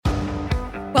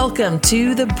Welcome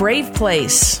to The Brave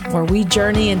Place, where we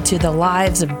journey into the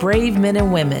lives of brave men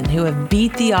and women who have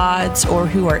beat the odds or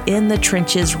who are in the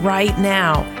trenches right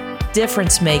now.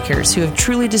 Difference makers who have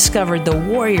truly discovered the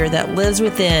warrior that lives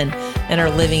within and are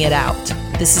living it out.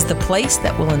 This is the place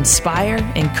that will inspire,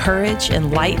 encourage,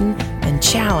 enlighten, and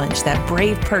challenge that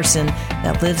brave person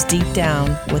that lives deep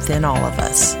down within all of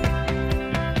us.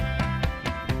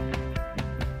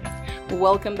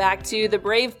 Welcome back to The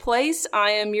Brave Place. I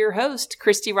am your host,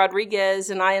 Christy Rodriguez,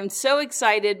 and I am so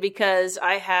excited because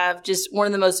I have just one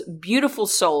of the most beautiful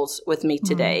souls with me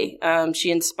today. She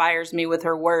inspires me with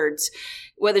her words.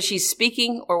 Whether she's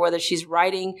speaking or whether she's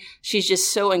writing, she's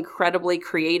just so incredibly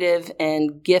creative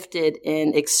and gifted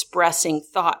in expressing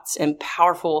thoughts and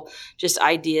powerful just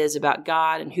ideas about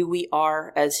God and who we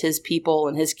are as His people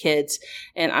and His kids.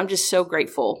 And I'm just so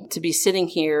grateful to be sitting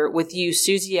here with you,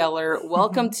 Suzanne Eller.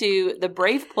 Welcome to The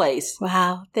Brave Place.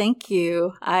 Wow, thank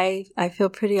you. I feel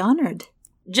pretty honored.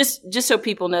 Just so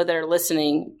people know that are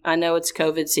listening, I know it's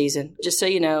COVID season. Just so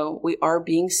you know, we are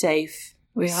being safe.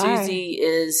 We are. Suzie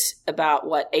is about,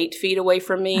 8 feet away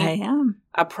from me? I am.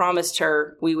 I promised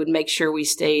her we would make sure we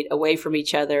stayed away from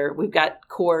each other. We've got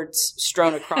cords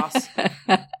strewn across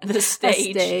the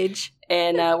stage.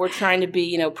 And we're trying to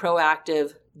be,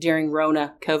 proactive during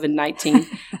Rona COVID-19,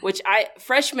 which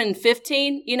freshman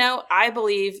 15, I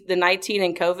believe the 19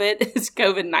 in COVID is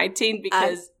COVID-19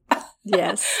 because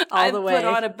yes, all the way. I put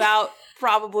on about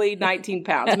probably 19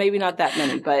 pounds, maybe not that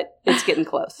many, but it's getting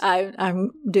close. I'm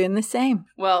doing the same.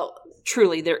 Well,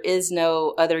 truly, there is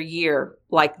no other year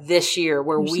like this year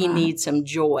where we need some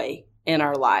joy in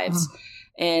our lives.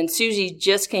 And Suzie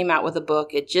just came out with a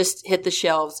book. It just hit the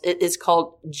shelves. It is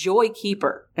called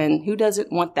JoyKeeper. And who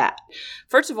doesn't want that?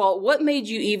 First of all, what made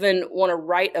you even want to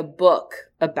write a book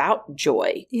about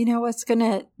joy? You know, what's going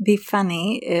to be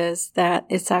funny is that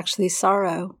it's actually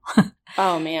sorrow.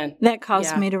 Oh, man. That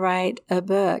caused me to write a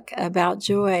book about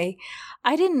joy.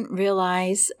 I didn't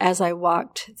realize as I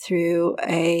walked through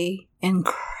a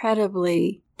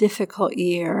incredibly difficult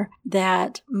year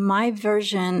that my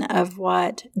version of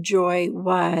what joy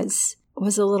was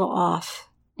a little off,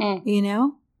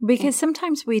 because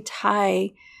sometimes we tie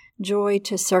joy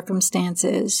to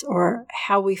circumstances or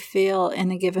how we feel in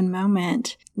a given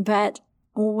moment. But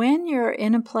when you're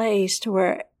in a place to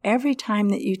where every time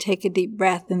that you take a deep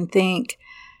breath and think,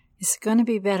 it's going to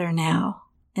be better now,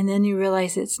 and then you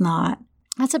realize it's not,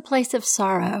 that's a place of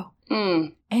sorrow.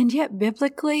 And yet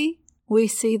biblically, we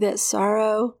see that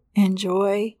sorrow and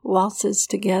joy waltzes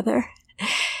together.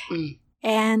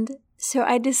 And so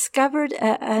I discovered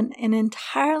an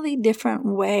entirely different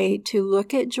way to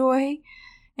look at joy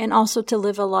and also to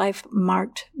live a life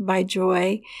marked by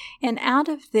joy. And out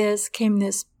of this came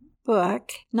this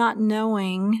book, not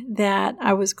knowing that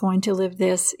I was going to live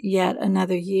this yet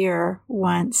another year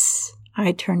once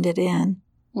I turned it in.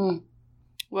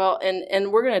 Well,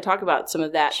 and we're going to talk about some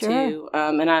of that too.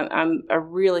 And I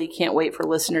really can't wait for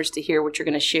listeners to hear what you're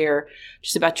going to share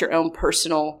just about your own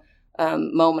personal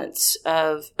moments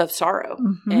of sorrow.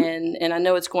 And I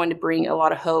know it's going to bring a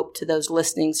lot of hope to those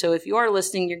listening. So if you are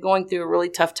listening, you're going through a really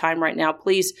tough time right now,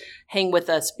 please hang with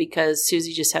us because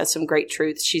Suzie just has some great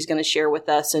truths she's going to share with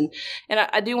us. And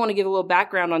I do want to give a little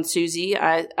background on Suzie.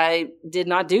 I did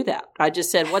not do that. I just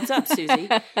said, "What's up,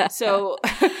 Suzie?" So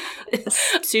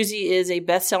Suzie is a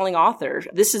best-selling author.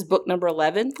 This is book number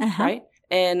 11, right?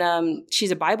 And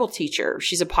she's a Bible teacher.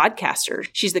 She's a podcaster.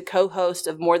 She's the co-host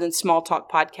of More Than Small Talk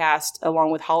podcast,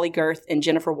 along with Holly Girth and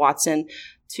Jennifer Watson,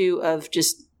 two of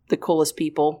just the coolest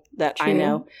people that I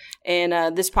know.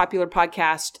 And this popular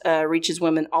podcast reaches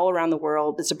women all around the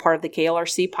world. It's a part of the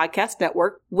KLRC podcast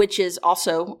network, which is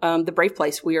also The Brave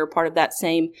Place. We are part of that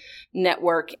same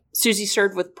network. Suzie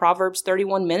served with Proverbs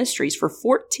 31 Ministries for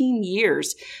 14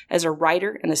 years as a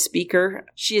writer and a speaker.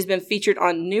 She has been featured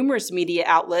on numerous media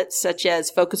outlets such as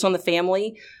Focus on the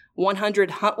Family,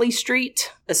 100 Huntley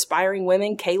Street, Aspiring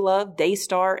Women, K-Love,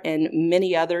 Daystar, and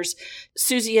many others.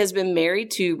 Suzie has been married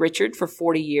to Richard for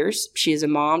 40 years. She is a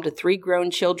mom to 3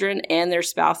 grown children and their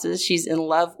spouses. She's in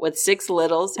love with 6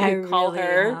 littles who call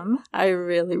her. I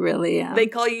really, really am. They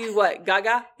call you what,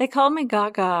 Gaga? They call me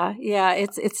Gaga. Yeah,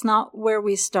 it's not where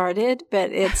we started,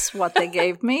 but it's what they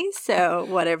gave me. So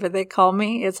whatever they call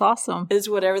me, it's awesome. It's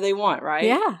whatever they want, right?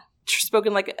 Yeah.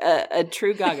 Spoken like a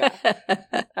true Gaga.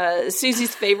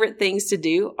 Suzie's favorite things to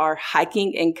do are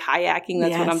hiking and kayaking.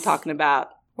 That's what I'm talking about.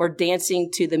 Or dancing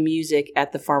to the music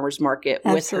at the farmer's market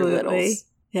with her littles.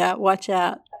 Yeah, watch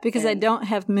out. Because I don't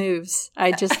have moves.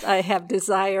 I have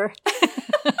desire.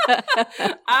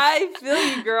 I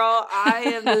feel you, girl. I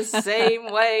am the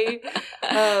same way.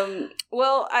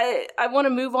 Well, I want to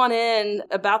move on in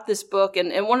about this book.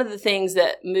 And one of the things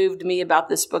that moved me about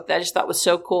this book that I just thought was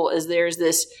so cool is there's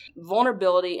this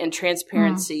vulnerability and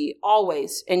transparency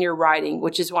always in your writing,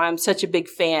 which is why I'm such a big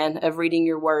fan of reading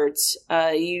your words.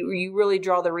 You really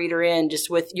draw the reader in just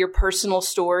with your personal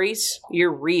stories.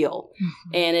 You're real.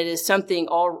 Mm-hmm. And it is something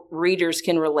all readers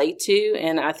can relate to.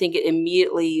 And I think it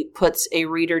immediately puts a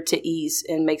reader to ease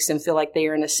and makes them feel like they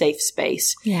are in a safe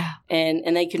space. Yeah.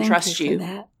 And they can Thank trust you. you. For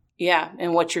that. Yeah.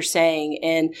 And what you're saying.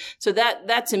 And so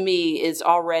that to me is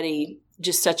already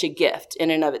just such a gift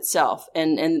in and of itself.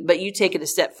 But you take it a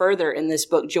step further in this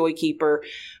book, JoyKeeper,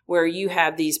 where you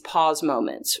have these pause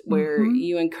moments where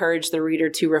you encourage the reader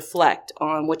to reflect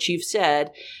on what you've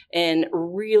said and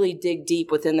really dig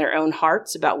deep within their own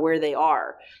hearts about where they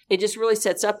are. It just really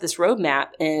sets up this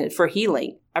roadmap for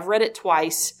healing. I've read it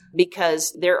twice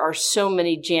because there are so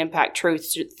many jam-packed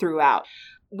truths throughout.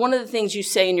 One of the things you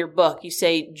say in your book, you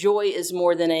say joy is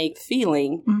more than a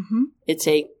feeling. Mm-hmm. It's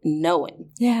a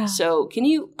knowing. Yeah. So can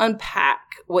you unpack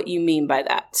what you mean by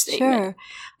that statement? Sure.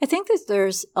 I think that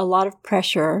there's a lot of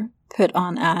pressure put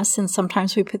on us, and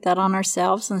sometimes we put that on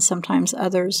ourselves, and sometimes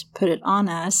others put it on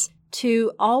us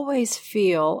to always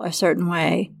feel a certain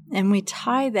way. And we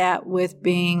tie that with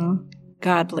being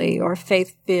godly or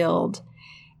faith-filled.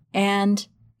 And,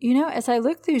 as I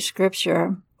look through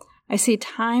Scripture, I see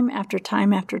time after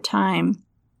time after time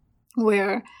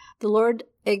where the Lord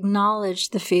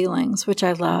acknowledged the feelings, which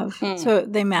I love. So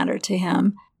they matter to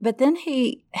him. But then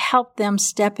he helped them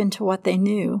step into what they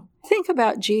knew. Think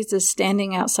about Jesus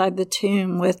standing outside the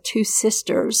tomb with two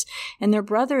sisters, and their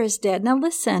brother is dead. Now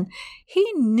listen,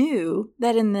 he knew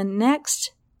that in the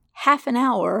next half an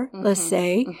hour, let's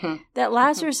say, that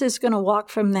Lazarus is going to walk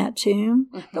from that tomb.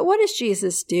 But what does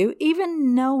Jesus do?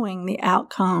 Even knowing the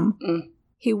outcome,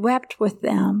 he wept with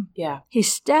them. Yeah. He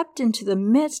stepped into the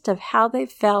midst of how they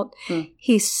felt.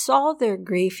 He saw their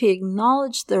grief. He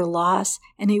acknowledged their loss,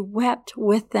 and he wept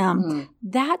with them.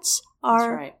 That's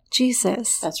our right.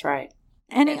 Jesus. That's right.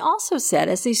 And he also said,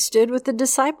 as he stood with the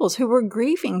disciples who were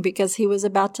grieving because he was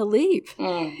about to leave,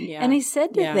 and he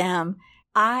said to them,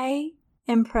 I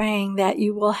am praying that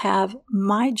you will have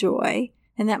my joy,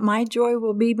 and that my joy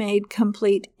will be made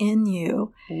complete in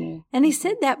you. And he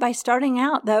said that by starting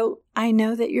out, though, I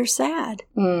know that you're sad.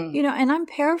 And I'm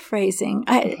paraphrasing,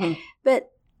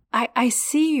 but I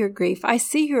see your grief. I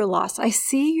see your loss. I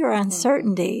see your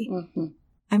uncertainty.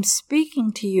 I'm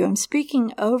speaking to you. I'm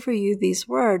speaking over you these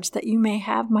words that you may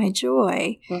have my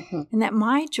joy, and that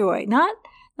my joy, not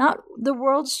the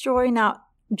world's joy, not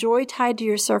joy tied to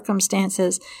your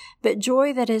circumstances, but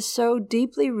joy that is so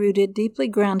deeply rooted, deeply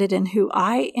grounded in who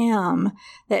I am,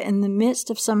 that in the midst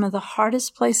of some of the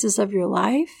hardest places of your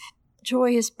life,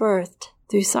 joy is birthed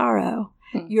through sorrow.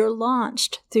 You're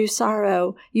launched through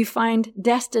sorrow. You find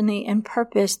destiny and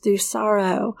purpose through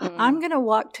sorrow. I'm going to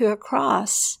walk to a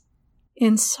cross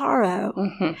in sorrow,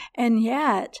 and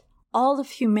yet all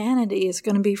of humanity is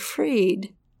going to be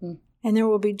freed, and there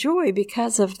will be joy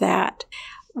because of that.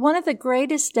 One of the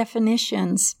greatest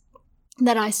definitions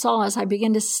that I saw as I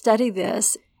began to study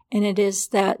this, and it is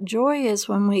that joy is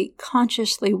when we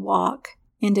consciously walk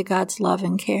into God's love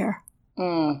and care.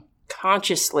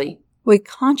 Consciously. We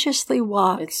consciously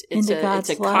walk into God's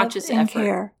it's a love conscious and effort,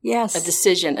 care. Yes. A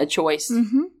decision, a choice.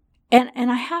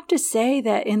 And I have to say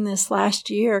that in this last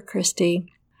year, Christy,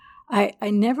 I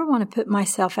never want to put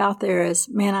myself out there as,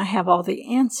 man, I have all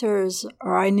the answers,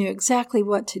 or I knew exactly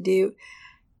what to do.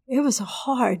 It was a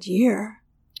hard year.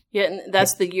 Yeah, and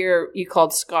that's the year you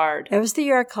called Scarred. It was the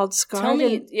year I called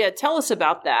Scarred. Tell us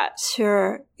about that.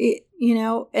 Sure.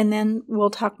 And then we'll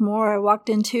talk more. I walked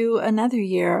into another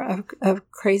year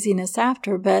of craziness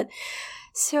after. But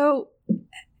so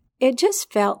it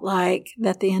just felt like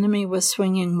that the enemy was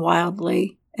swinging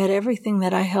wildly at everything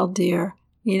that I held dear,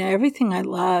 everything I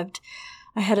loved.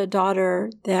 I had a daughter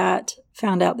that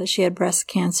found out that she had breast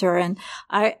cancer, and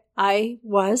I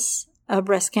was a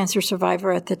breast cancer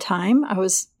survivor at the time. I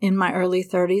was in my early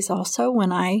 30s also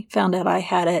when I found out I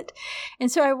had it. And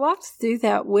so I walked through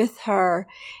that with her.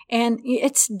 And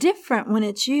it's different when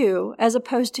it's you as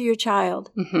opposed to your child.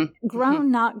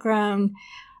 Grown, not grown.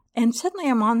 And suddenly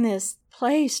I'm on this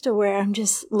place to where I'm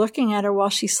just looking at her while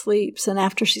she sleeps and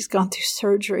after she's gone through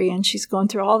surgery and she's going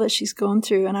through all that she's going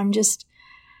through. And I'm just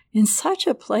in such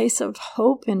a place of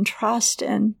hope and trust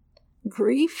and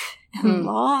grief and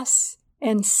loss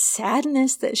and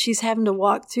sadness that she's having to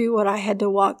walk through what I had to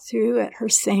walk through at her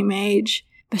same age.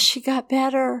 But she got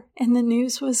better, and the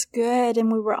news was good,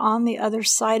 and we were on the other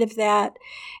side of that.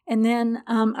 And then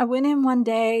I went in one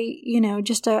day,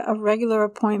 just a regular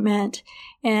appointment,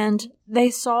 and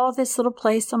they saw this little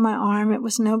place on my arm. It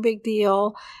was no big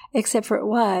deal, except for it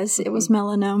was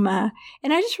melanoma.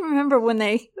 And I just remember when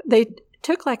they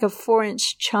took like a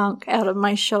 4-inch chunk out of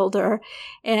my shoulder,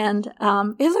 and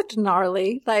it looked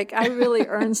gnarly. Like I really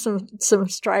earned some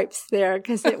stripes there,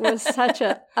 because it was such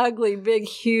a ugly, big,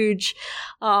 huge,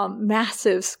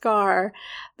 massive scar.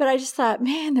 But I just thought,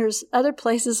 man, there's other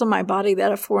places on my body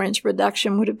that a 4-inch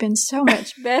reduction would have been so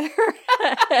much better.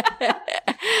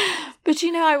 But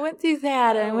I went through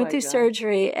that, and I went through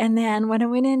surgery, and then when I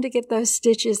went in to get those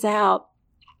stitches out,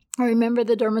 I remember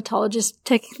the dermatologist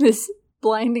taking this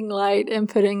blinding light and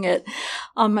putting it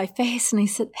on my face. And he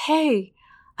said, hey,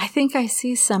 I think I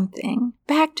see something.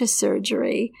 Back to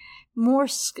surgery. More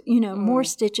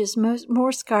stitches,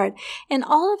 more scarred. And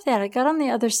all of that, I got on the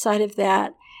other side of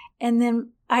that. And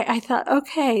then I thought,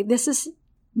 okay, this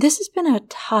has been a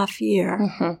tough year.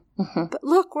 Mm-hmm, mm-hmm. But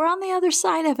look, we're on the other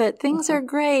side of it. Things are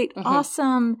great. Mm-hmm.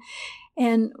 Awesome.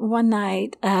 And one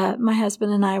night, my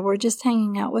husband and I were just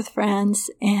hanging out with friends,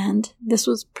 and this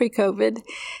was pre-COVID.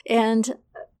 And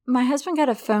my husband got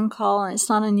a phone call, and it's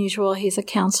not unusual. He's a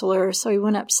counselor, so he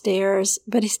went upstairs.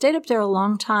 But he stayed up there a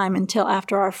long time until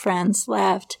after our friends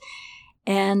left.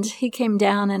 And he came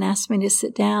down and asked me to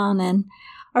sit down. And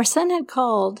our son had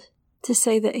called to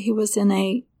say that he was in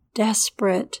a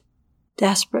desperate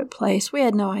place. We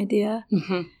had no idea.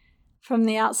 Mm-hmm. From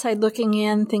the outside looking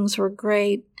in, things were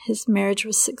great. His marriage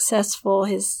was successful.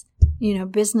 His,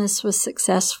 business was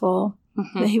successful.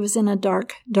 Mm-hmm. But he was in a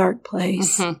dark, dark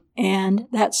place. Mm-hmm. And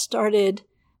that started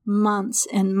months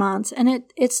and months. And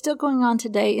it's still going on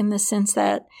today, in the sense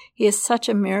that he is such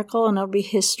a miracle, and it'll be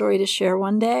his story to share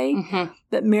one day. Mm-hmm.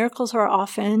 But miracles are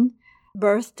often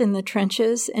birthed in the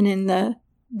trenches and in the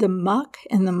muck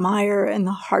and the mire and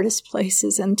the hardest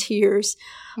places and tears.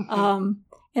 Mm-hmm.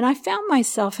 And I found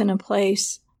myself in a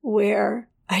place where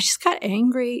I just got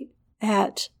angry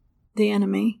at the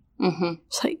enemy. Mm-hmm.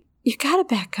 It's like, you got to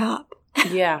back up.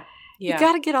 Yeah. You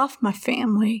got to get off my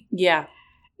family. Yeah.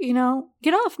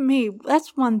 Get off me.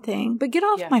 That's one thing. But get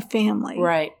off my family.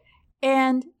 Right.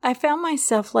 And I found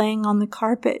myself laying on the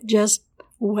carpet just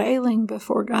wailing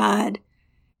before God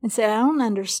and said, I don't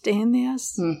understand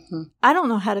this. Mm-hmm. I don't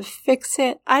know how to fix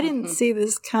it. I didn't see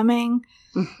this coming.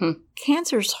 Mm-hmm.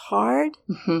 Cancer's hard,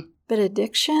 but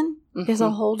addiction is a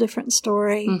whole different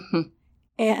story. Mm-hmm.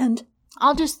 And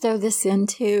I'll just throw this in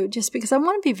too, just because I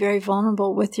want to be very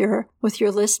vulnerable with your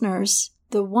listeners.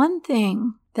 The one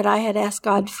thing that I had asked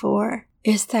God for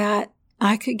is that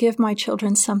I could give my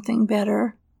children something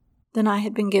better than I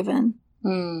had been given.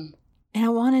 Mm. And I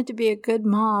wanted to be a good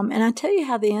mom. And I tell you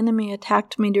how the enemy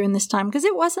attacked me during this time, because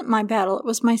it wasn't my battle. It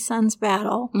was my son's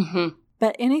battle. Mm-hmm.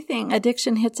 But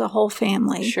addiction hits a whole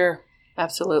family. Sure.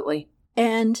 Absolutely.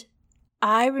 And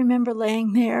I remember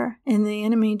laying there and the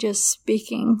enemy just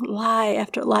speaking lie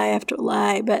after lie after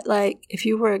lie. But if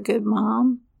you were a good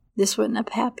mom, this wouldn't have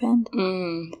happened.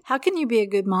 Mm. How can you be a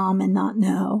good mom and not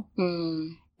know?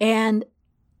 Mm. And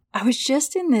I was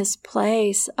just in this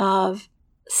place of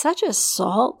such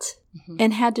assault,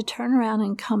 and had to turn around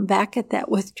and come back at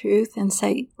that with truth and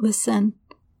say, listen,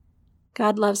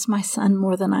 God loves my son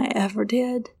more than I ever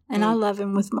did. And I love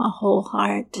him with my whole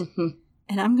heart. Mm-hmm.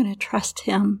 And I'm going to trust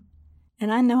him.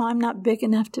 And I know I'm not big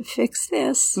enough to fix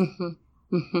this.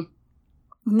 Mm-hmm. Mm-hmm.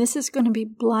 And this is going to be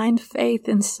blind faith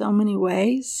in so many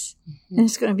ways. Mm-hmm. And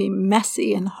it's going to be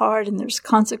messy and hard. And there's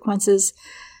consequences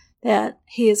that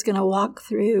he is going to walk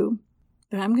through.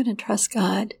 But I'm going to trust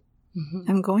God.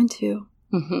 Mm-hmm. I'm going to.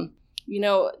 Mm-hmm.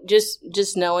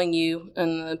 Just knowing you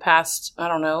in the past, I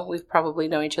don't know, we've probably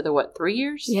known each other, 3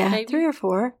 years? Yeah, maybe? 3 or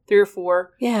 4. 3 or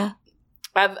 4. Yeah.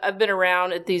 I've been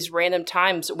around at these random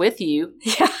times with you.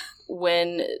 Yeah.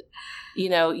 When,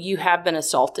 you have been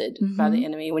assaulted by the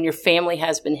enemy, when your family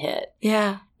has been hit.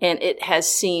 Yeah. And it has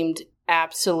seemed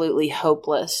absolutely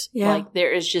hopeless. Yeah. Like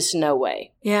there is just no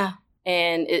way. Yeah.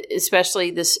 And especially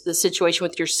the situation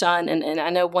with your son. And I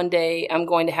know one day I'm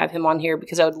going to have him on here,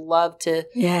 because I would love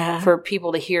for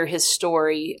people to hear his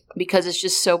story, because it's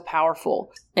just so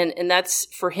powerful. And that's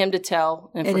for him to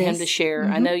tell and for him to share.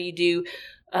 Mm-hmm. I know you do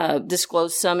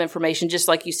disclose some information, just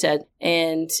like you said.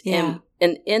 And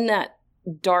in that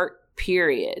dark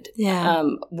period,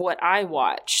 what I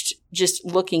watched just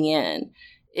looking in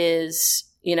is,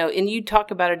 and you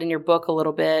talk about it in your book a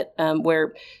little bit,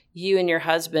 where you and your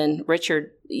husband,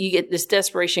 Richard, you get this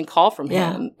desperation call from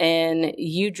him, and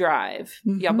you drive.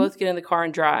 Y'all both get in the car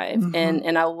and drive.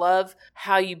 And I love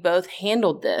how you both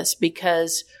handled this,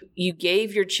 because you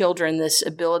gave your children this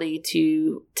ability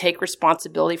to take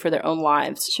responsibility for their own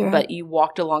lives, but you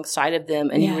walked alongside of them,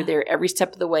 and you were there every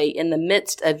step of the way in the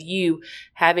midst of you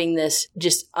having this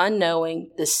just unknowing,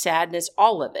 the sadness,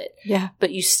 all of it. Yeah.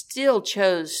 But you still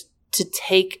chose to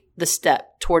take the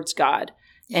step towards God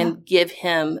and give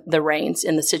him the reins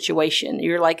in the situation.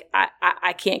 You're like,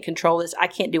 I can't control this. I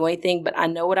can't do anything, but I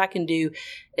know what I can do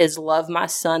is love my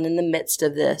son in the midst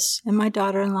of this. And my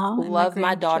daughter-in-law. Love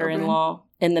my daughter-in-law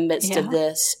in the midst of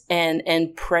this,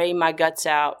 and pray my guts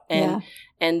out.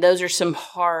 And those are some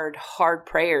hard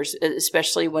prayers,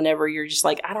 especially whenever you're just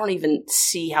like, I don't even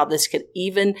see how this could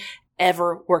even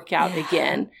ever work out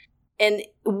again. And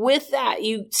with that,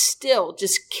 you still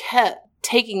just kept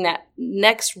taking that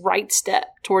next right step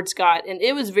towards God. And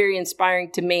it was very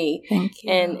inspiring to me. Thank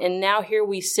you. And now here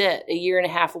we sit a year and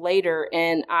a half later,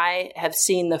 and I have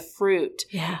seen the fruit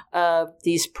of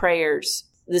these prayers,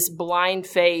 this blind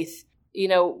faith. You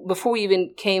know, before we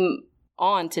even came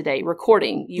on today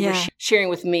recording, you were sharing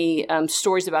with me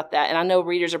stories about that. And I know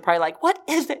readers are probably like, what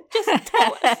is it? Just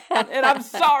tell us. And I'm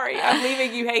sorry, I'm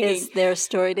leaving you hanging. It's their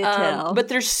story to tell. But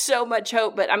there's so much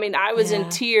hope. But I mean, I was in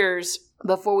tears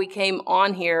before we came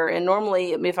on here. And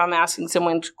normally if I'm asking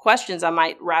someone questions, I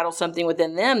might rattle something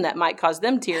within them that might cause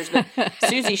them tears. But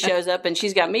Suzie shows up and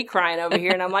she's got me crying over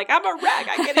here. And I'm like, I'm a wreck.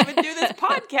 I can't even do this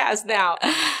podcast now.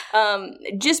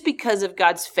 Just because of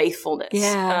God's faithfulness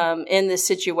in this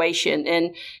situation.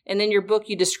 And in your book,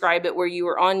 you describe it where you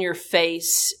were on your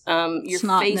face. Your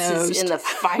face is in the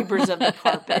fibers of the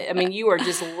carpet. I mean, you are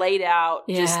just laid out.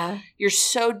 You're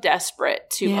so desperate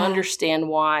to understand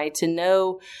why, to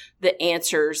know the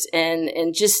answers,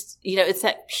 and just, you know, it's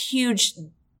that huge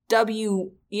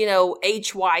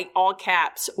WHY, all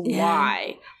caps,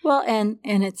 why. Well, and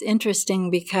it's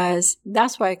interesting because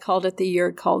that's why I called it the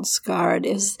year called Scarred,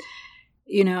 is,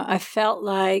 you know, I felt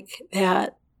like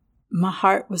that my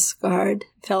heart was scarred.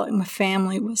 I felt like my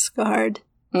family was scarred.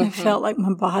 I felt like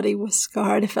my body was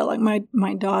scarred. I felt like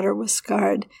my daughter was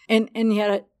scarred. And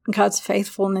yet God's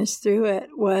faithfulness through it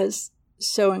was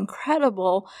so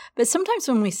incredible. But sometimes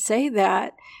when we say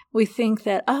that, we think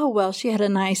that, oh, well, she had a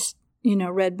nice, you know,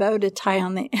 red bow to tie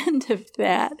on the end of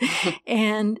that.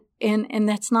 And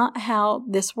that's not how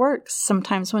this works.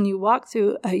 Sometimes when you walk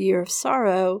through a year of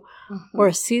sorrow or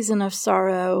a season of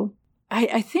sorrow,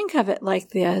 I think of it like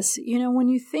this. You know, when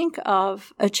you think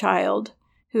of a child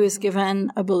who is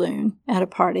given a balloon at a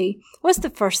party, what's the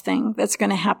first thing that's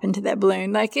going to happen to that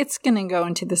balloon? Like, it's going to go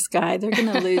into the sky. They're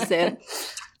going to lose it.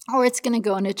 Or it's going to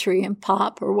go in a tree and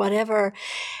pop or whatever.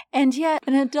 And yet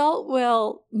an adult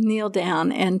will kneel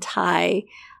down and tie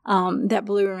that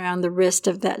balloon around the wrist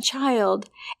of that child.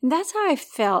 And that's how I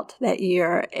felt that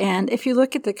year. And if you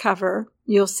look at the cover,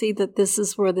 you'll see that this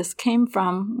is where this came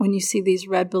from when you see these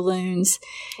red balloons.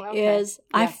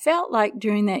 I felt like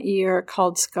during that year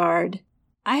called Scarred,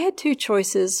 I had two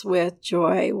choices with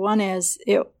joy. One is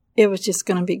it was just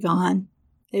going to be gone.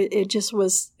 It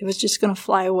was just going to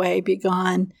fly away, be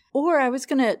gone. Or I was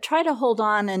going to try to hold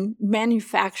on and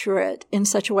manufacture it in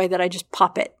such a way that I just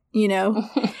pop it, you know.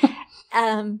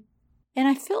 And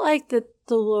I feel like that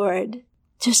the Lord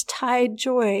just tied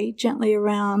joy gently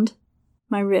around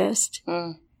my wrist.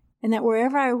 And that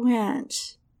wherever I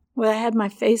went, whether I had my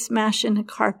face mashed in a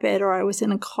carpet or I was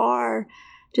in a car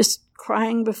just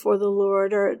crying before the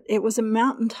Lord, or it was a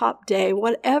mountaintop day,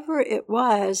 whatever it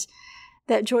was,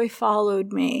 that joy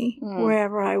followed me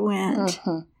wherever I went.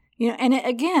 You know, and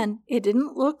it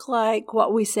didn't look like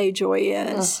what we say joy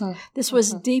is. This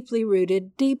was deeply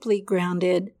rooted, deeply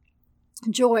grounded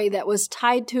joy that was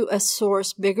tied to a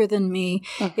source bigger than me.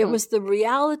 It was the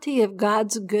reality of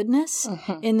God's goodness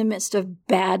in the midst of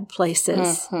bad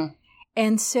places.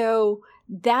 And so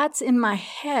that's in my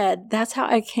head. That's how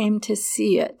I came to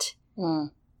see it.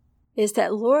 Is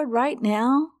that, Lord, right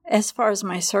now, as far as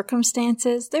my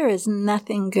circumstances, there is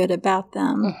nothing good about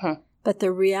them. But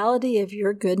the reality of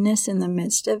your goodness in the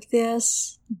midst of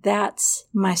this, that's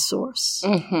my source.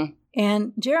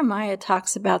 And Jeremiah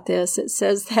talks about this. It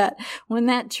says that when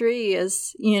that tree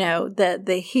is, you know, that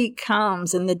the heat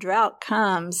comes and the drought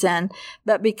comes,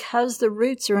 but because the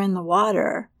roots are in the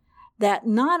water, that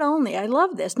not only, I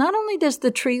love this, not only does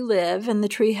the tree live and the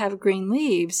tree have green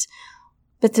leaves,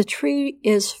 but the tree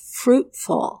is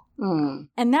fruitful.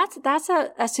 And that's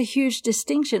a huge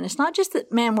distinction. It's not just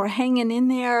that, man, we're hanging in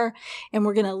there and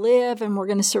we're going to live and we're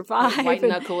going to survive. White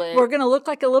knuckle it. We're going to look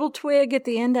like a little twig at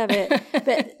the end of it.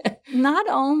 But not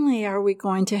only are we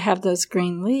going to have those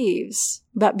green leaves,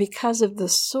 but because of the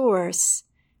source,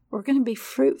 we're going to be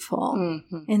fruitful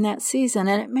in that season.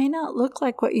 And it may not look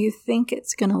like what you think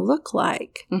it's going to look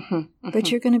like,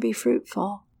 but you're going to be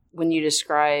fruitful. When you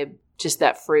describe just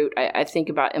that fruit, I think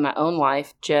about in my own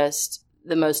life, just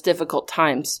the most difficult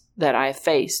times that I have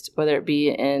faced, whether it be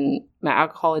in my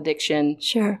alcohol addiction,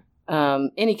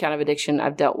 any kind of addiction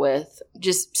I've dealt with,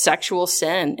 just sexual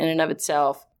sin in and of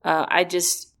itself.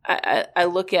 I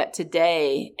look at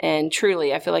today and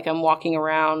truly I feel like I'm walking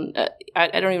around,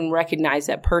 I don't even recognize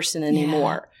that person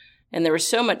anymore. And there was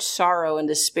so much sorrow and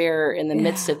despair in the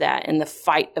midst of that, in the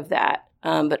fight of that.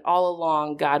 But all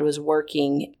along, God was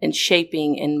working and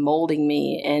shaping and molding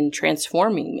me and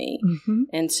transforming me.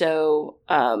 And so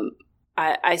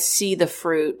I see the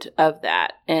fruit of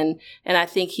that. And I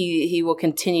think he will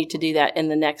continue to do that in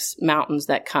the next mountains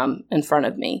that come in front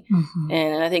of me.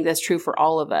 And I think that's true for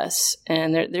all of us.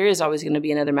 And there is always going to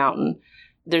be another mountain.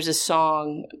 There's a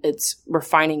song, it's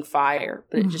Refining Fire,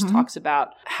 but it just talks about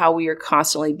how we are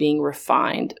constantly being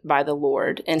refined by the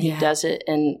Lord. And he does it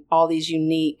in all these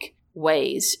unique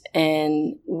ways,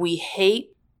 and we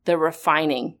hate the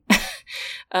refining.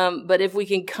 But if we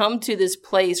can come to this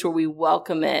place where we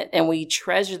welcome it and we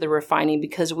treasure the refining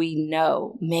because we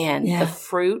know, man, the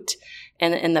fruit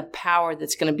and the power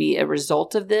that's going to be a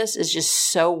result of this is just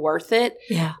so worth it.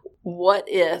 What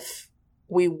if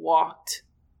we walked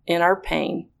in our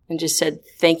pain and just said,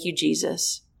 thank you,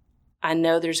 Jesus. I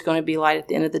know there's going to be light at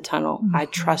the end of the tunnel. I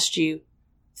trust you.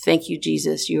 Thank you,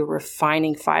 Jesus. You are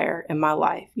refining fire in my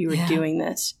life. You are doing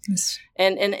this.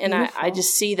 And I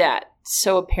just see that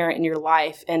so apparent in your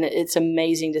life. And it's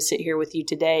amazing to sit here with you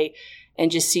today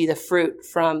and just see the fruit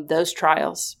from those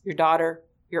trials, your daughter,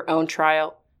 your own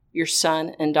trial, your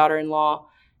son and daughter-in-law.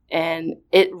 And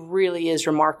it really is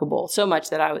remarkable. So much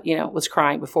that I, was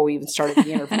crying before we even started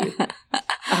the interview.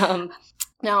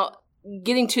 Now,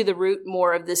 getting to the root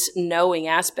more of this knowing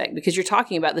aspect, because you're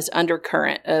talking about this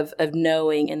undercurrent of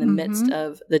knowing in the midst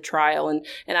of the trial. And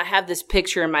I have this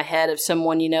picture in my head of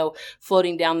someone,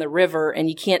 floating down the river and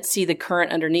you can't see the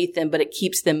current underneath them, but it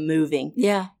keeps them moving.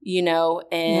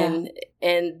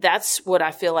 And that's what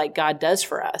I feel like God does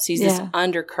for us. He's this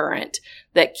undercurrent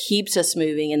that keeps us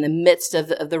moving in the midst of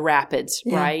the rapids,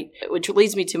 right? Which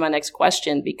leads me to my next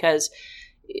question, because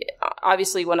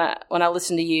obviously when I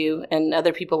listen to you and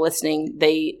other people listening,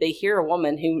 they hear a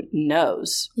woman who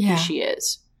knows who she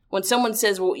is. When someone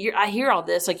says, well, I hear all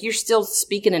this, like you're still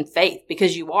speaking in faith,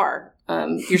 because you are.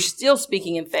 You're still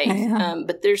speaking in faith.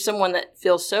 But there's someone that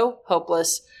feels so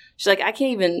hopeless. She's like, I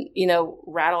can't even,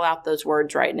 rattle out those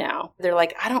words right now. They're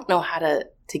like, I don't know how to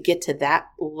get to that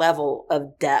level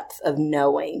of depth of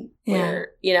knowing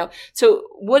where, so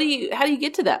how do you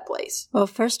get to that place? Well,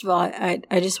 first of all,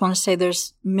 I just want to say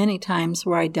there's many times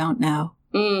where I don't know,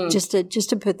 just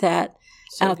to put that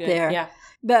out there. Yeah.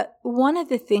 But one of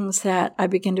the things that I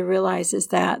begin to realize is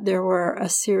that there were a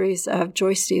series of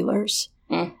joy stealers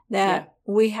that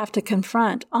we have to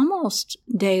confront almost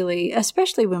daily,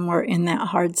 especially when we're in that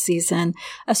hard season,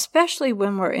 especially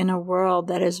when we're in a world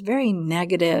that is very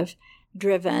negative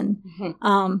driven,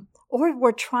 or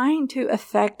we're trying to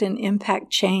affect and impact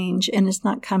change and it's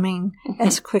not coming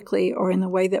as quickly or in the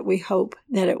way that we hope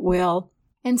that it will.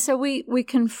 And so we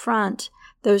confront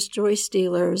those joy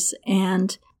stealers,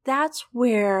 and that's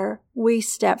where we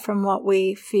step from what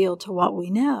we feel to what we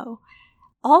know.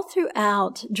 All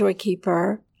throughout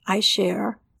JoyKeeper, I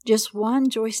share just one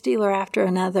joy stealer after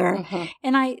another.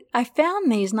 And I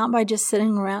found these not by just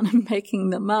sitting around and making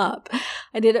them up.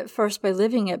 I did it first by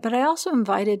living it, but I also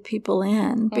invited people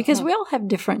in because we all have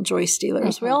different joy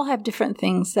stealers. We all have different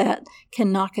things that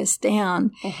can knock us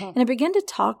down. And I began to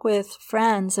talk with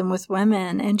friends and with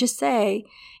women and just say,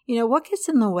 what gets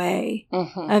in the way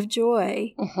of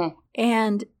joy?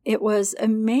 And it was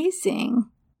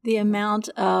amazing the amount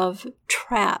of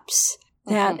traps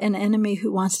that an enemy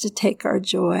who wants to take our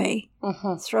joy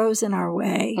throws in our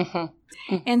way.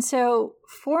 And so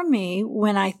for me,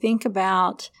 when I think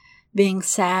about being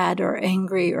sad or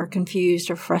angry or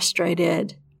confused or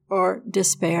frustrated or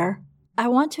despair, I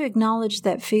want to acknowledge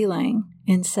that feeling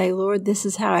and say, Lord, this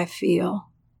is how I feel.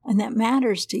 And that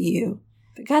matters to you.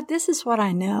 But God, this is what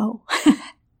I know.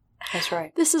 That's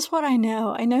right. This is what I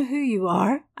know. I know who you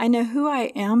are. I know who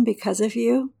I am because of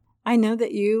you. I know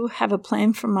that you have a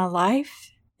plan for my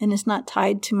life, and it's not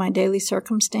tied to my daily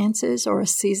circumstances or a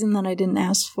season that I didn't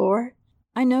ask for.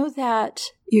 I know that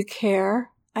you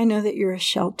care. I know that you're a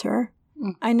shelter.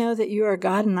 I know that you are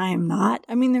God and I am not.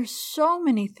 I mean, there's so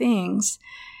many things.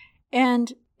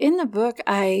 And in the book,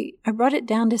 I brought it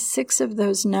down to 6 of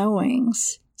those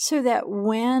knowings so that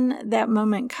when that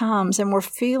moment comes and we're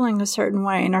feeling a certain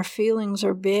way and our feelings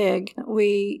are big,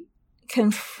 we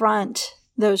confront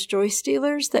those joy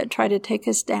stealers that try to take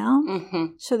us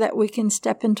down so that we can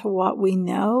step into what we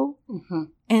know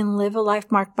and live a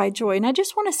life marked by joy. And I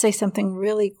just want to say something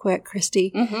really quick,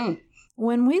 Christy.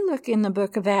 When we look in the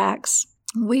book of Acts,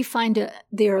 we find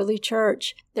the early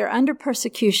church, they're under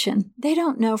persecution. They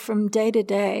don't know from day to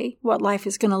day what life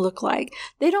is going to look like.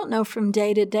 They don't know from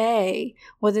day to day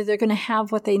whether they're going to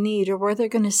have what they need or where they're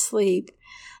going to sleep.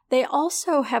 They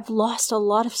also have lost a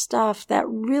lot of stuff that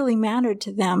really mattered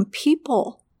to them,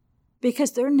 people,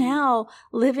 because they're now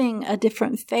living a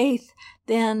different faith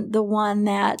than the one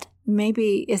that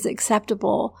maybe is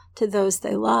acceptable to those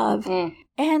they love.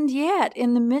 And yet,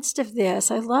 in the midst of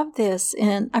this, I love this,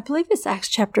 and I believe it's Acts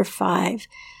chapter 5,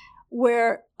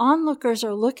 where onlookers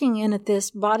are looking in at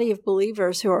this body of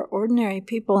believers who are ordinary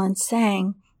people and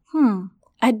saying,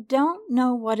 I don't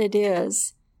know what it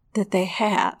is that they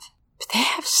have, but they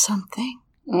have something,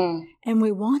 and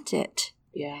we want it.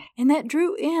 Yeah. And that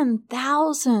drew in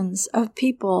thousands of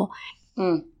people.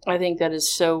 I think that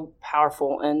is so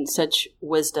powerful and such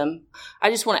wisdom. I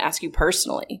just want to ask you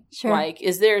personally, like,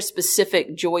 is there a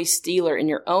specific joy stealer in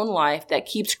your own life that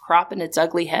keeps cropping its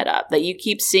ugly head up, that you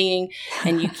keep seeing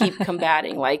and you keep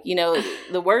combating? Like, you know,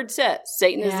 the word says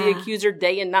Satan is the accuser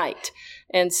day and night.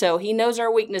 And so he knows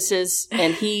our weaknesses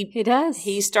and he does.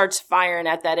 He starts firing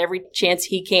at that every chance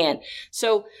he can.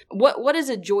 So what is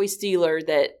a joy stealer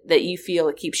that you feel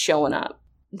it keeps showing up?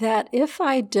 That if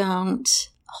I don't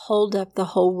hold up the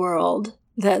whole world,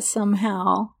 that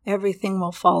somehow everything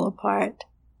will fall apart.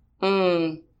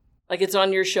 Like it's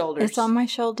on your shoulders. It's on my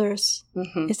shoulders.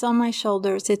 It's on my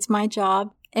shoulders. It's my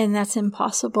job. And that's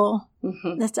impossible.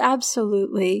 That's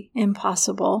absolutely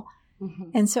impossible.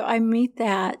 And so I meet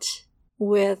that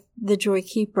with the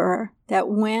JoyKeeper, that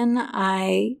when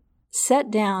I set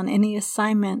down any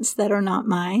assignments that are not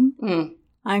mine,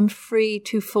 I'm free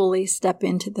to fully step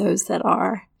into those that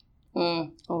are. I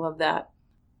love that.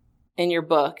 In your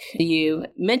book, you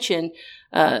mention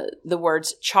the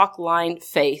words chalk line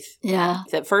faith. Yeah.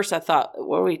 At first I thought,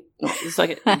 what are we, it's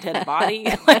like a dead body?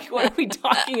 Like, what are we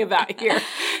talking about here?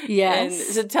 Yes.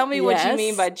 And so tell me what you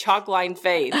mean by chalk line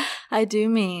faith. I do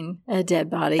mean a dead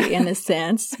body in a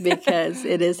sense, because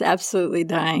it is absolutely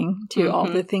dying to all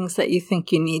the things that you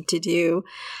think you need to do.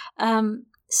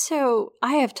 So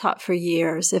I have taught for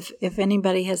years, if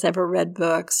anybody has ever read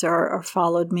books or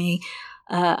followed me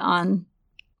on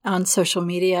social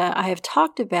media, I have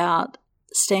talked about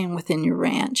staying within your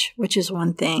ranch, which is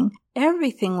one thing.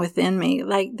 Everything within me,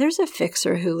 like there's a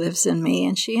fixer who lives in me,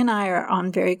 and she and I are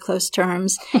on very close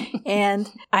terms,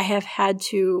 and I have had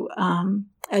to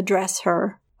address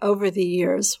her over the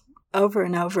years, over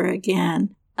and over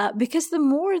again, because the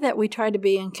more that we try to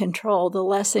be in control, the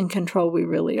less in control we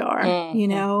really are, you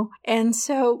know? And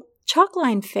so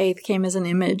chalkline faith came as an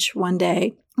image one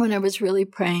day when I was really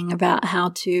praying about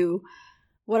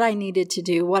what I needed to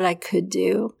do, what I could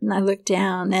do. And I looked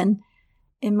down, and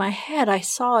in my head, I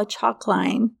saw a chalk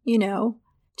line, you know,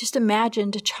 just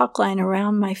imagined a chalk line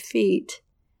around my feet.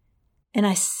 And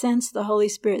I sensed the Holy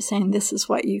Spirit saying, this is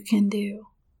what you can do,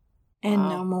 and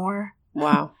no more.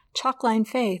 Wow. Chalk line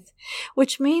faith,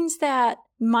 which means that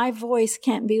my voice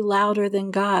can't be louder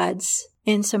than God's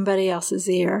in somebody else's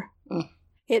ear.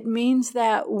 It means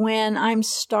that when I'm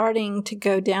starting to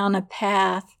go down a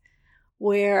path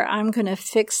where I'm going to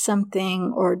fix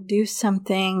something or do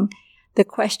something, the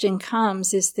question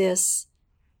comes, is this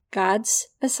God's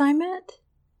assignment?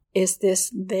 Is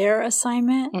this their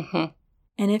assignment?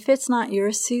 And if it's not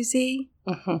yours, Suzie,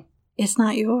 it's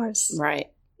not yours.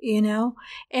 Right. You know?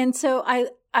 And so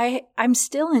I'm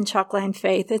still in chalkline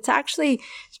faith.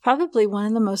 It's probably one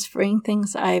of the most freeing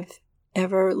things I've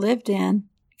ever lived in,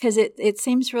 because it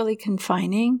seems really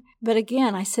confining. But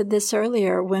again, I said this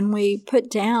earlier, when we put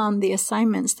down the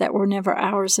assignments that were never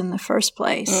ours in the first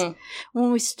place,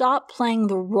 when we stop playing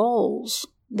the roles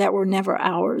that were never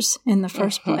ours in the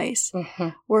first place,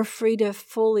 we're free to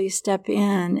fully step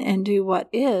in and do what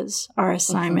is our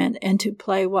assignment and to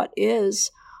play what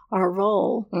is our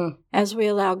role as we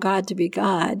allow God to be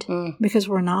God, because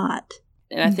we're not.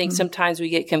 And I think sometimes we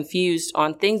get confused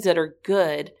on things that are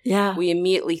good. Yeah. We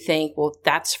immediately think, well,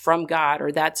 that's from God,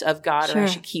 or that's of God, or I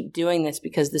should keep doing this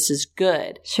because this is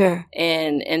good. Sure.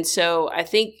 And so I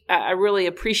think I really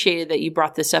appreciated that you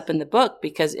brought this up in the book,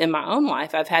 because in my own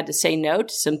life, I've had to say no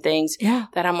to some things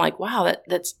that I'm like, wow,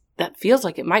 that's that feels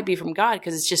like it might be from God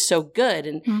because it's just so good.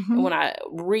 And when I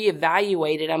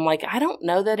reevaluate it, I'm like, I don't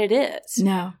know that it is.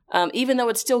 No. Even though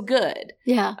it's still good.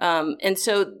 Yeah. And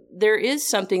so there is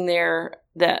something there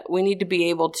that we need to be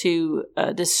able to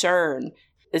discern,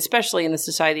 especially in the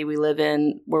society we live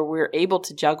in where we're able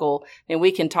to juggle and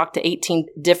we can talk to 18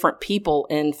 different people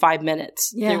in 5 minutes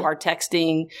through our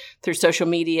texting, through social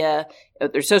media.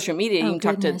 Through social media, you can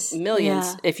talk to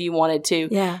millions if you wanted to.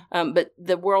 Yeah. But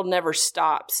the world never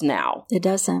stops now. It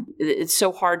doesn't. It's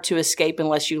so hard to escape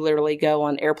unless you literally go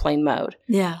on airplane mode.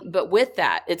 Yeah. But with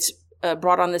that, it's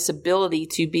brought on this ability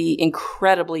to be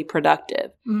incredibly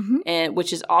productive, and which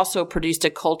has also produced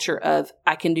a culture of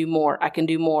I can do more, I can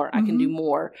do more, I can do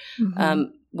more,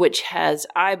 which has,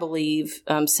 I believe,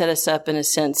 set us up in a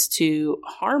sense to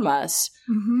harm us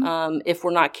if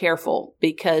we're not careful,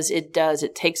 because it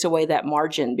takes away that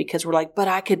margin, because we're like, but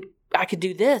I could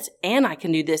do this, and I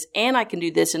can do this, and I can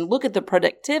do this, and look at the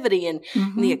productivity and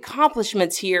the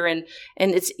accomplishments here, and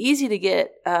it's easy to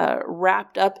get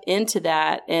wrapped up into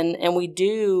that, and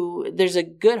there's a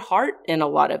good heart in a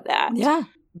lot of that. Yeah.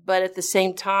 But at the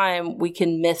same time, we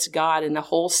can miss God in the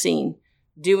whole scene.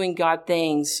 Doing God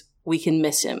things, we can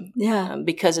miss him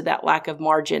because of that lack of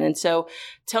margin. And so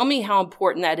tell me how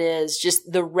important that is,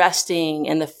 just the resting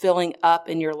and the filling up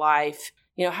in your life.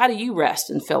 How do you rest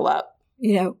and fill up?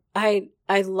 I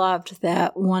loved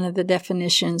that one of the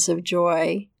definitions of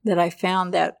joy that I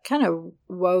found that kind of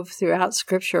wove throughout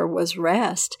Scripture was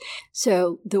rest.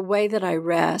 So the way that I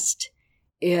rest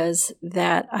is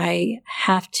that I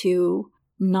have to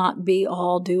not be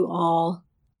all, do all.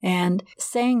 And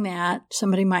saying that,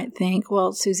 somebody might think,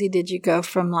 well, Suzie, did you go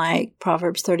from like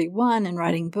Proverbs 31 and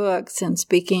writing books and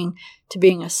speaking to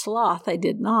being a sloth? I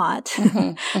did not,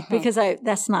 because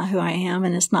that's not who I am,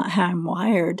 and it's not how I'm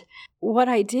wired. What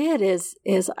I did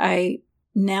is I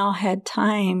now had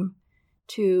time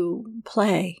to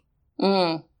play.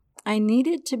 I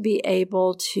needed to be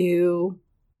able to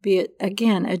be,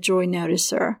 again, a joy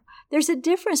noticer. There's a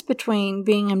difference between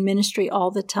being in ministry all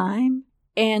the time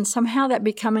and somehow that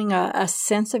becoming a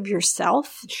sense of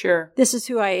yourself. Sure. This is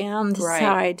who I am. This is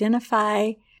how I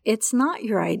identify. It's not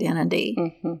your identity.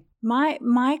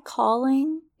 My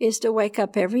calling is to wake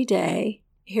up every day,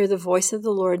 hear the voice of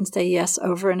the Lord, and say yes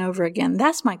over and over again.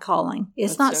 That's my calling.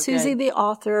 It's not so Suzie the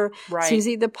author,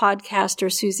 Suzie the podcaster,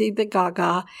 Suzie the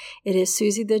gaga. It is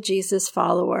Suzie the Jesus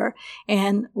follower.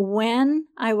 And when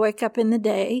I wake up in the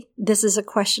day, this is a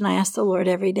question I ask the Lord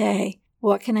every day.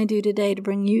 What can I do today to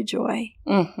bring you joy?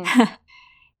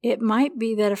 It might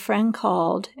be that a friend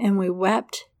called and we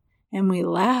wept and we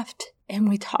laughed and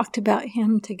we talked about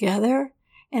him together,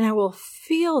 and I will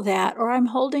feel that. Or I'm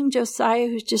holding Josiah,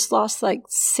 who's just lost like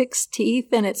 6 teeth,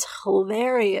 and it's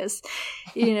hilarious,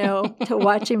 to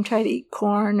watch him try to eat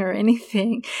corn or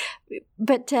anything.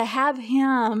 But to have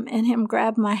him and him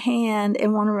grab my hand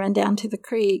and want to run down to the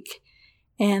creek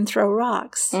and throw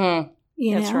rocks.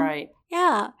 That's right.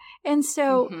 Yeah. And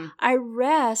so I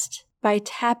rest by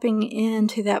tapping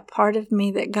into that part of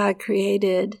me that God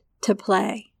created to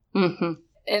play.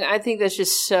 And I think that's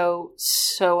just so,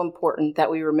 so important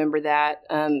that we remember that.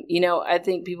 I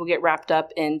think people get wrapped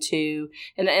up into,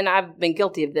 and I've been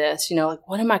guilty of this, like,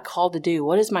 what am I called to do?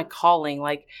 What is my calling?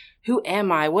 Like, who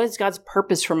am I? What is God's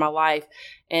purpose for my life?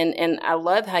 And I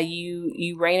love how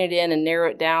you rein it in and narrow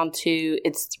it down to,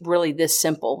 it's really this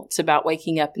simple. It's about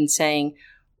waking up and saying,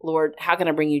 Lord, how can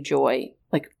I bring you joy?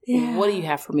 Like, what do you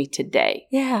have for me today?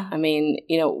 Yeah. I mean,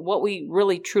 what we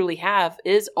really truly have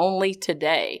is only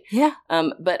today. Yeah.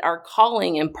 But our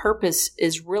calling and purpose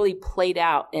is really played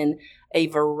out in a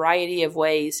variety of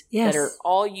ways that are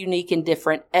all unique and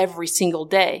different every single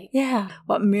day. Yeah.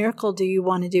 What miracle do you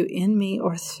want to do in me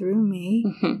or through me?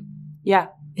 Yeah.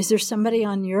 Is there somebody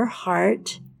on your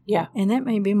heart? Yeah. And that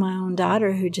may be my own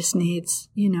daughter who just needs,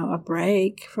 a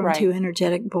break from 2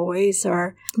 energetic boys,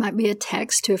 or might be a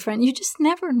text to a friend. You just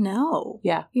never know.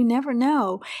 Yeah. You never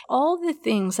know. All the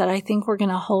things that I think we're going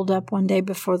to hold up one day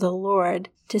before the Lord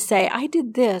to say, I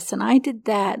did this and I did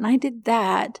that and I did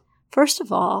that. First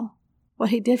of all,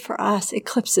 what he did for us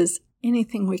eclipses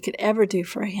anything we could ever do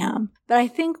for him. But I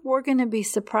think we're going to be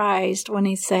surprised when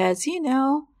he says,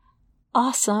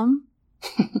 awesome.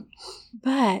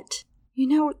 But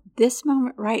this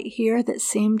moment right here that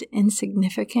seemed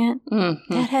insignificant,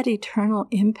 that had eternal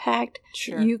impact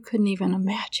you couldn't even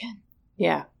imagine.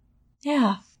 Yeah.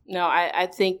 Yeah. No, I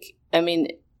think,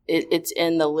 it's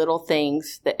in the little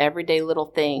things, the everyday little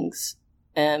things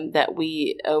that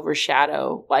we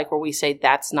overshadow, like where we say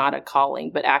that's not a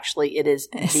calling, but actually it is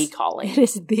the calling. It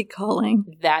is the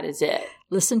calling. That is it.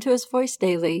 Listen to his voice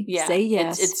daily. Yeah. Say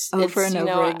yes over and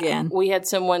over again. We had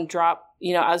someone drop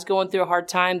I was going through a hard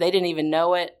time. They didn't even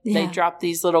know it. Yeah. They dropped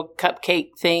these little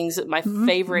cupcake things. My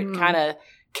favorite kind of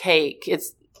cake.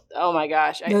 It's, oh my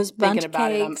gosh. Those bundt thinking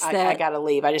about cakes it, I got to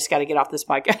leave. I just got to get off this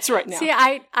podcast right now. See,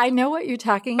 I know what you're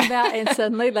talking about, and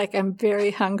suddenly, like, I'm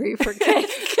very hungry for cake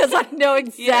because I know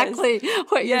exactly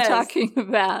what you're talking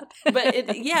about. But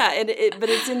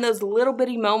it's in those little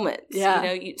bitty moments.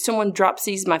 Yeah. Someone drops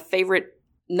my favorite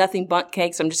nothing bundt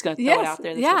cakes. I'm just going to throw it out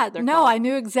there. They're called. I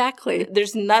knew exactly.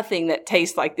 There's nothing that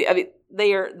tastes like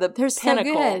they are the pinnacle so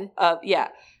good. of,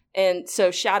 And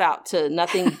so shout out to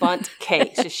Nothing Bundt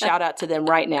Cakes. Just shout out to them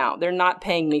right now. They're not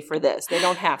paying me for this. They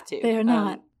don't have to. They're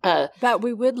not. But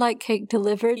we would like cake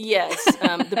delivered. Yes.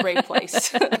 The Brave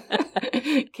Place.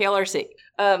 KLRC.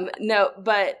 No,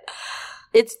 but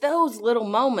it's those little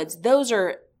moments. Those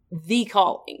are the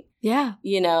calling. Yeah.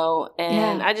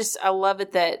 And I love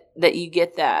it that you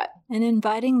get that. And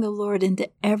inviting the Lord into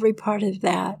every part of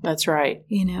that. That's right.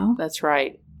 That's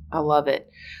right. I love it.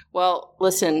 Well,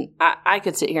 listen, I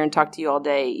could sit here and talk to you all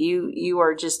day. You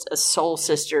are just a soul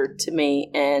sister to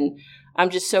me, and I'm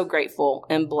just so grateful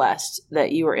and blessed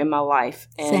that you are in my life.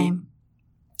 And Same.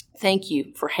 Thank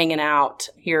you for hanging out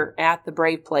here at the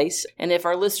Brave Place. And if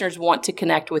our listeners want to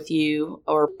connect with you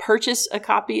or purchase a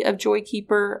copy of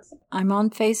JoyKeeper, I'm on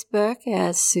Facebook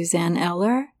as Suzanne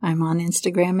Eller. I'm on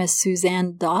Instagram as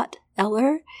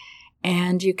Suzanne.Eller.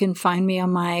 And you can find me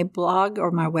on my blog or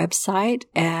my website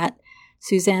at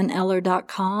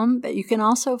SuzanneEller.com. But you can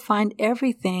also find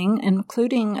everything,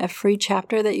 including a free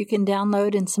chapter that you can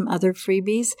download and some other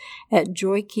freebies at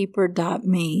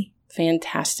JoyKeeper.me.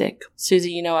 Fantastic.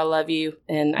 Suzie, I love you,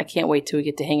 and I can't wait till we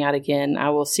get to hang out again. I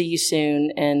will see you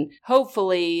soon, and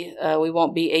hopefully we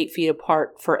won't be 8 feet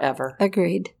apart forever.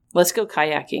 Agreed. Let's go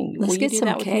kayaking. Let's get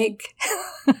some cake.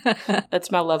 That's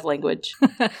my love language.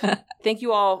 Thank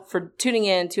you all for tuning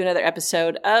in to another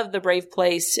episode of The Brave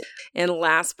Place. And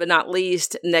last but not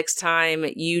least, next time,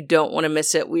 you don't want to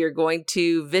miss it. We are going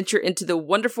to venture into the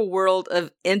wonderful world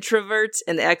of introverts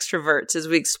and extroverts as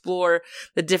we explore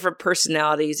the different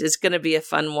personalities. It's going to be a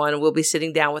fun one. We'll be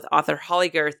sitting down with author Holly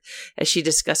Girth as she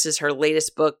discusses her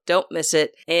latest book. Don't miss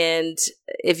it. And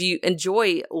if you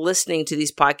enjoy listening to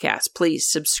these podcasts,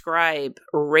 please subscribe,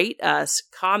 rate us,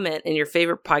 comment in your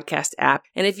favorite podcast app.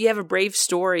 And if you have a brave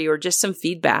story or just some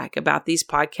feedback about these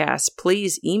podcasts,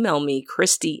 please email me,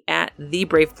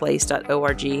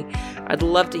 Christy@thebraveplace.org. I'd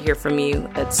love to hear from you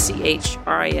at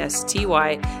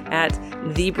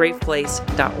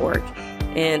CHRISTY@thebraveplace.org.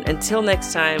 And until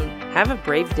next time, have a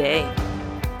brave day.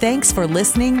 Thanks for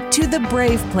listening to The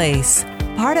Brave Place,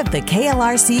 part of the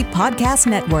KLRC Podcast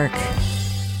Network.